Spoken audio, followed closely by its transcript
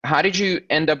how did you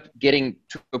end up getting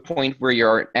to a point where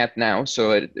you're at now?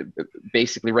 So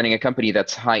basically running a company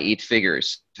that's high eight figures.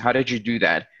 How did you do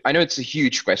that? I know it's a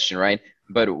huge question, right?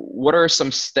 But what are some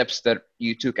steps that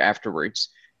you took afterwards?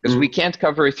 Because we can't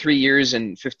cover 3 years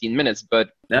in 15 minutes, but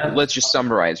Yeah, let's just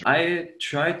summarize. I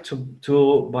tried to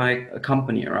buy a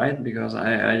company, right? Because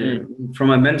I Mm, from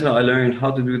my mentor, I learned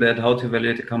how to do that, how to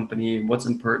evaluate a company, what's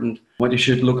important, what you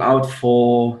should look out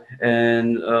for, and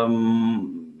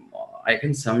I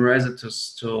can summarize it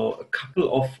to a couple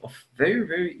of very,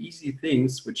 very easy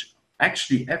things, which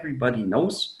actually everybody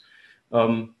knows.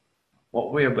 Um, what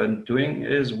we have been doing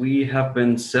is we have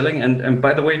been selling, and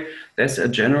by the way, there's a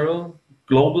general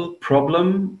global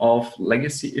problem of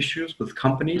legacy issues with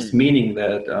companies, mm, meaning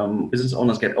that business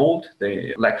owners get old, they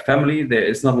lack family.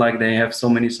 It's not like they have so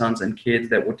many sons and kids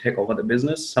that would take over the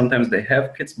business. Sometimes they have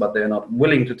kids, but they're not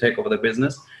willing to take over the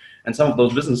business. And some of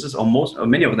those businesses, or most, or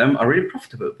many of them, are really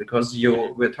profitable because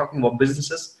we're talking about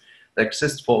businesses that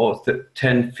exist for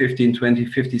 10, 15, 20,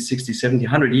 50, 60, 70,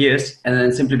 100 years. And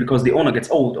then simply because the owner gets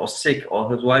old or sick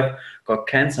or his wife got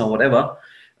cancer or whatever,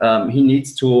 he needs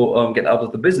to get out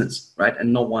of the business, right?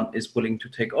 And no one is willing to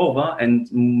take over.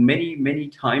 And many, many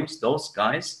times those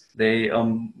guys, they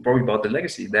worry about the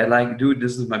legacy. They're like, dude,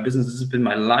 this is my business. This has been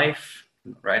my life,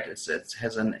 right? It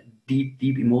has a deep,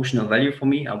 deep emotional value for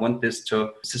me. I want this to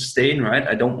sustain, right?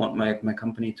 I don't want my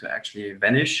company to actually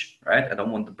vanish, right? I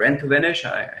don't want the brand to vanish.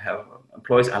 I have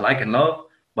employees I like and love,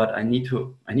 but I need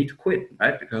to quit,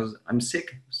 right? Because I'm sick.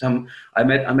 I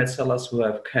met sellers who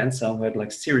have cancer, who had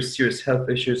like serious health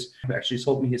issues, who actually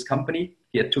sold me his company.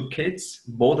 He had 2 kids,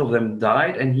 both of them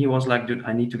died, and he was like, dude,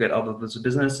 I need to get out of this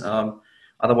business.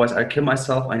 Otherwise I kill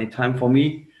myself. I need time for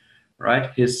me,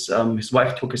 right? His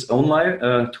wife took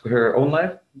her own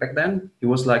life back then. He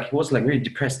was like really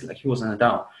depressed, like he was in a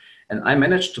down. And I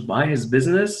managed to buy his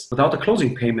business without a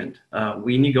closing payment.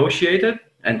 We negotiated,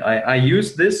 and I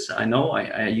used this. I know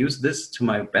I used this to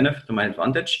my benefit, to my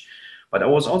advantage. But I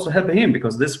was also helping him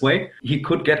because this way he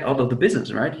could get out of the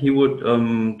business, right? He would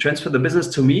transfer the business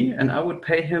to me, and I would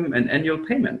pay him an annual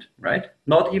payment, right?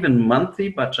 Not even monthly,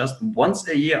 but just once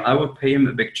a year, I would pay him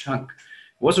a big chunk.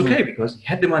 It was mm, okay because he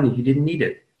had the money, he didn't need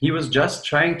it. He was just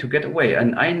trying to get away. And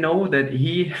I know that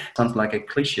he sounds like a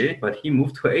cliche, but he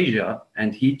moved to Asia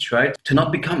and he tried to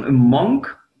not become a monk,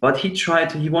 but he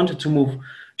wanted to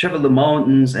travel the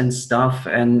mountains and stuff,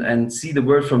 and see the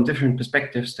world from different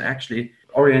perspectives to actually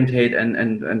orientate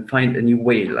and find a new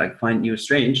way, like find new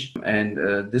strange. And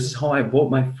this is how I bought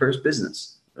my first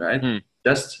business, right? mm.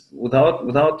 Just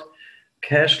without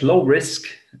cash, low risk.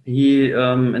 He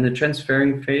in the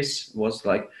transferring phase was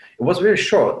like, it was very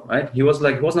short, right? He was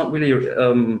not really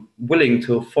willing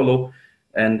to follow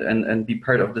and be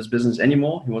part of this business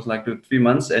anymore. He was like, "Dude, 3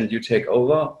 months and you take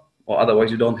over, or otherwise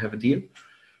you don't have a deal."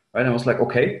 Right? I was like,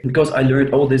 okay, because I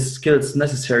learned all these skills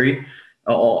necessary,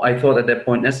 or I thought at that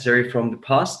point necessary from the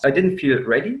past. I didn't feel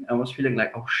ready. I was feeling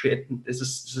like, oh shit, this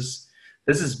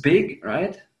is big,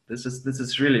 right? This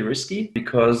is really risky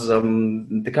because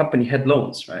the company had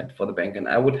loans, right, for the bank, and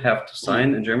I would have to Mm. sign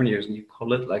in Germany, as you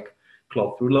call it, like claw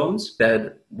through loans, that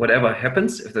whatever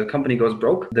happens, if the company goes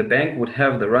broke, the bank would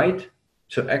have the right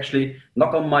to actually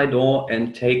knock on my door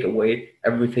and take away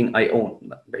everything I own,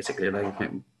 basically like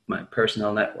my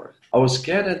personal net worth. I was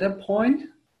scared at that point,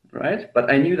 right?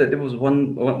 But I knew that it was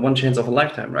one chance of a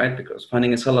lifetime, right? Because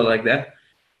finding a seller like that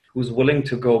who's willing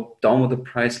to go down with the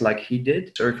price like he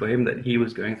did. Sorry for him that he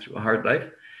was going through a hard life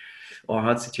or a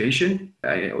hard situation.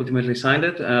 I ultimately signed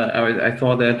it. I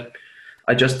thought that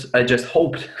I just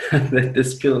hoped that the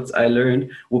skills I learned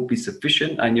would be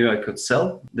sufficient. I knew I could sell.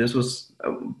 This was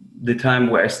the time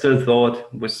where I still thought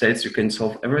with sales you can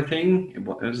solve everything. It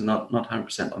was not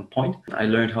 100% on point. I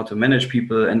learned how to manage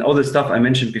people and all the stuff I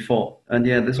mentioned before. And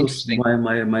yeah, this was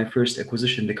Interesting. my first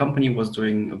acquisition. The company was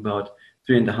doing about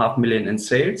 3.5 million in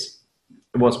sales.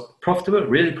 It was profitable,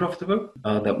 really profitable.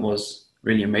 That was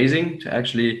really amazing to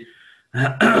actually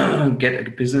get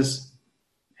a business.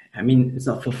 I mean, it's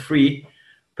not for free.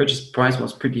 Purchase price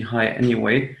was pretty high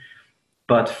anyway,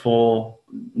 but for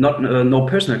not no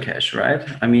personal cash, right?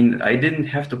 I mean, I didn't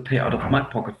have to pay out of my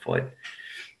pocket for it.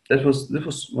 That was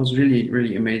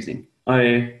really amazing. I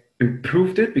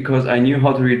improved it because I knew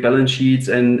how to read balance sheets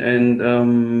and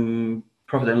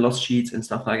profit and loss sheets and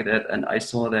stuff like that. And I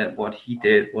saw that what he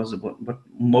did was what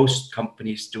most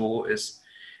companies do is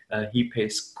he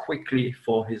pays quickly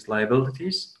for his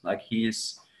liabilities. Like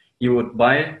he would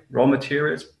buy raw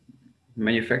materials,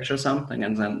 manufacture something,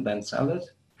 and then sell it.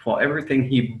 For everything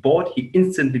he bought, he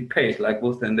instantly paid, like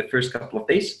within the first couple of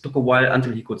days. It took a while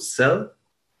until he could sell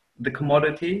the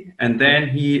commodity, and then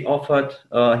he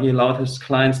allowed his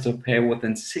clients to pay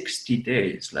within 60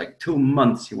 days, like 2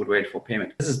 months he would wait for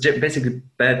payment. This is basically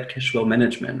bad cash flow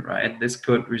management, right? This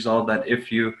could result that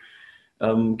if you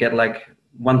get like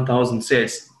 1,000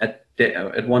 sales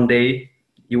at one day,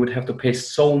 you would have to pay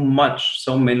so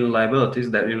many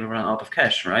liabilities that you'll run out of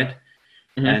cash, right?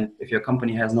 Mm-hmm. And if your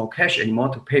company has no cash anymore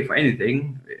to pay for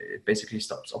anything, it basically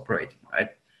stops operating, right?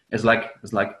 It's like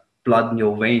blood in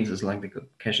your veins is like the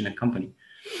cash in a company.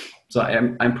 So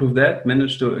I improved that,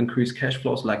 managed to increase cash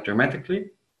flows like dramatically,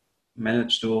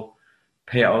 managed to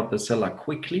pay out the seller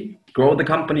quickly, grow the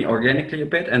company organically a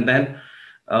bit, and then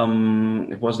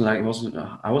I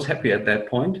was happy at that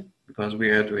point because we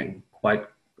are doing quite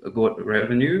a good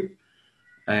revenue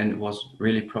and it was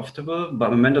really profitable.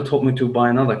 But my mentor told me to buy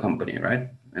another company, right?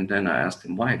 And then I asked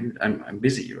him, why, dude? I'm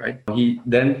busy, right? He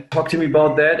then talked to me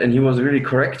about that, and he was really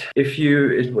correct.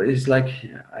 It's like,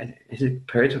 is it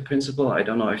Pareto principle? I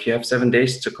don't know. If you have 7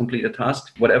 days to complete a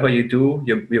task, whatever you do,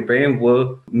 your brain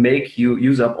will make you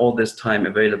use up all this time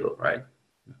available, right?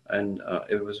 And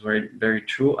it was very, very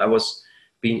true. I was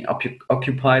being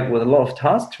occupied with a lot of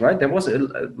tasks, right? There was a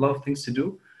lot of things to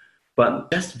do,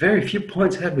 but just very few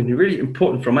points have been really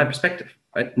important from my perspective.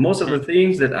 Right? Most of the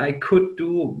things that I could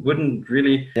do wouldn't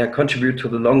really contribute to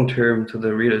the long term, to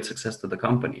the real success of the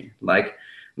company. Like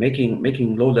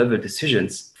making low-level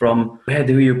decisions from where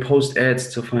do you post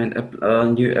ads to find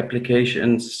new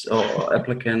applications or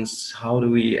applicants? How do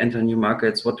we enter new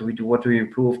markets? What do we do? What do we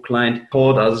improve? Client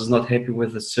called us, is not happy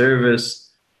with the service.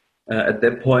 At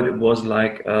that point, it was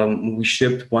like we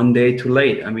shipped 1 day too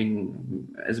late. I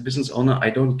mean, as a business owner, I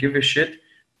don't give a shit.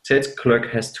 Sales clerk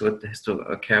has to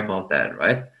care about that,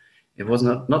 right? It was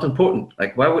not important.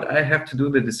 Like, why would I have to do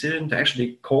the decision to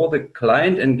actually call the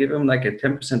client and give him like a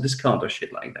 10% discount or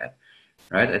shit like that,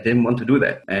 right? I didn't want to do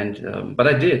that, and but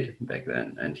I did back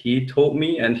then. And he told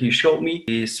me and he showed me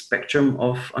the spectrum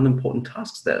of unimportant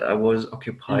tasks that I was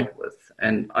occupied with.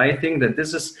 And I think that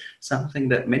this is something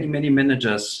that many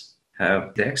managers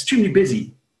have. They're extremely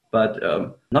busy, but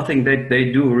nothing that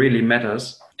they do really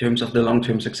matters in terms of the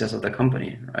long-term success of the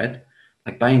company, right?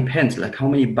 Like buying pens, like how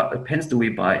many pens do we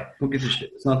buy? Who gives a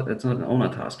shit? It's not an owner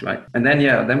task, right? And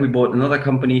then we bought another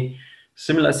company,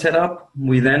 similar setup.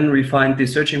 We then refined the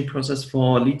searching process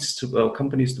for leads to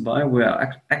companies to buy. We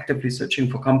are actively searching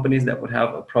for companies that would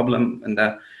have a problem in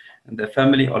their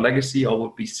family or legacy or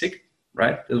would be sick,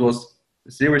 right? It was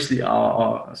seriously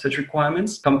our search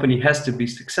requirements. Company has to be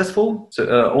successful.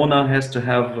 So owner has to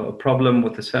have a problem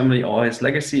with his family or his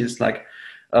legacy. It's like,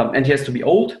 and he has to be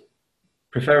old,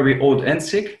 preferably old and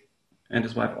sick, and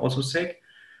his wife also sick.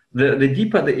 The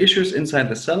deeper the issues inside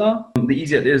the seller, the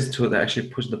easier it is to actually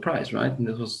push the price, right? And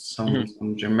this was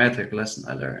some dramatic lesson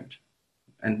I learned.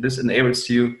 And this enables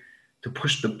you to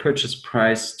push the purchase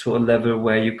price to a level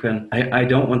where you can, I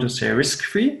don't want to say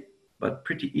risk-free, but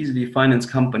pretty easily finance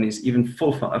companies, even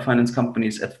full finance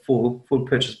companies at full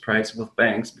purchase price with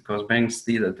banks, because banks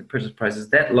see that the purchase price is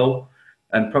that low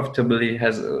and profitably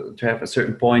has to have a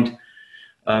certain point,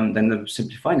 then they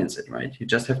simply finance it, right? You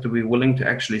just have to be willing to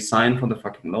actually sign for the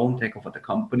fucking loan, take over the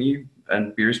company,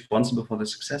 and be responsible for the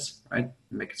success, right?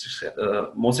 Make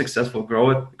it more successful,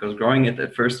 grow it, because growing it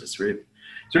at first is really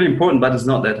important, but it's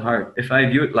not that hard. If I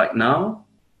view it like now,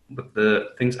 with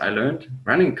the things I learned,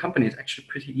 running a company is actually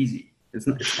pretty easy. It's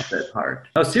not that hard.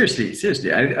 No, seriously.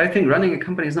 I think running a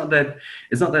company is not that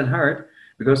hard,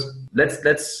 because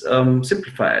let's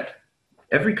simplify it.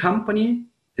 Every company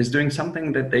is doing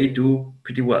something that they do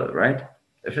pretty well, right?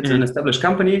 If it's an established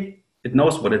company, it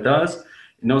knows what it does,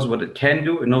 it knows what it can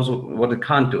do, it knows what it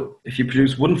can't do. If you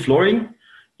produce wooden flooring,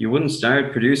 you wouldn't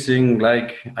start producing,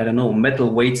 like, I don't know,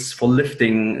 metal weights for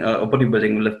lifting or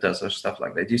bodybuilding lifters or stuff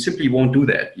like that. You simply won't do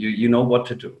that. You know what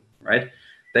to do, right?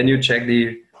 Then you check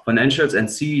the financials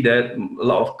and see that a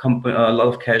lot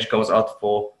of cash goes out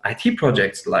for IT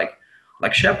projects like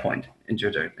SharePoint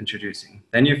introducing.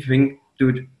 Then you think,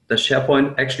 dude, does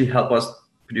SharePoint actually help us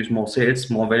produce more sales,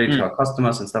 more value to our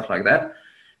customers and stuff like that?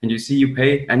 And you see you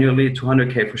pay annually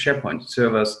 $200K for SharePoint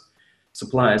servers,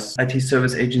 supplies, IT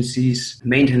service agencies,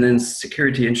 maintenance,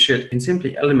 security and shit. You can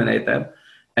simply eliminate that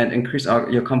and increase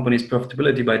your company's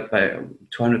profitability by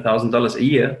 $200,000 a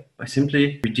year by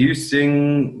simply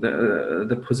reducing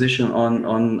the position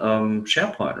on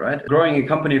SharePoint, right? Growing a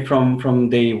company from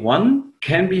day one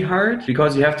can be hard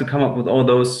because you have to come up with all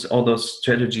those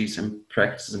strategies and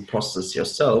practices and processes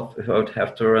yourself. If I would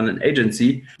have to run an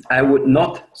agency, I would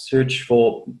not search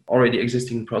for already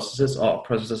existing processes or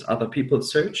processes other people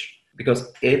search,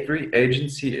 because every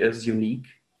agency is unique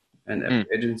and every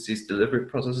agency's delivery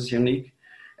process is unique.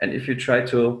 And if you try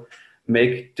to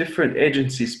make different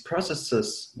agencies'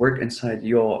 processes work inside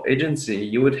your agency,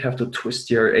 you would have to twist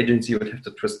your agency, you would have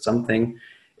to twist something.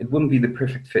 It wouldn't be the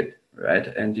perfect fit, right?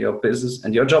 And your business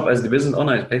and your job as the business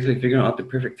owner is basically figuring out the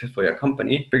perfect fit for your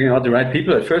company, figuring out the right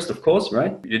people at first, of course,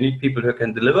 right? You need people who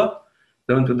can deliver.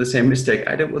 Don't do the same mistake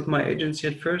I did with my agency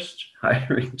at first,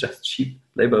 hiring just cheap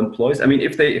labor employees. I mean,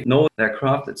 if they know their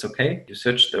craft, it's okay. You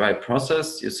search the right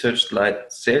process, you search the right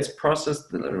sales process,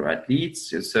 the right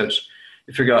leads, you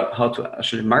figure out how to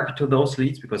actually market to those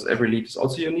leads, because every lead is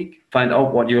also unique. Find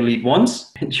out what your lead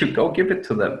wants and you go give it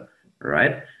to them,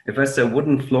 right? If I sell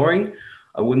wooden flooring,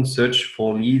 I wouldn't search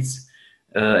for leads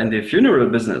in the funeral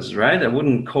business, right? I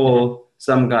wouldn't call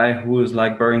some guy who is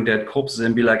like burying dead corpses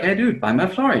and be like, hey dude, buy my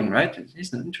flooring, right?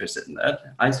 He's not interested in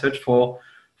that. I search for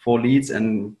leads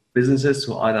and businesses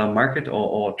who either market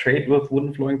or trade with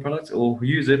wooden flooring products, or who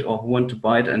use it, or who want to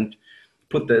buy it and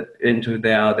put that into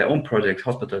their own projects,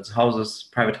 hospitals, houses,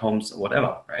 private homes,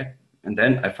 whatever, right? And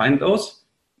then I find those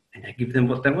and I give them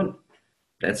what they want.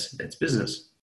 That's business.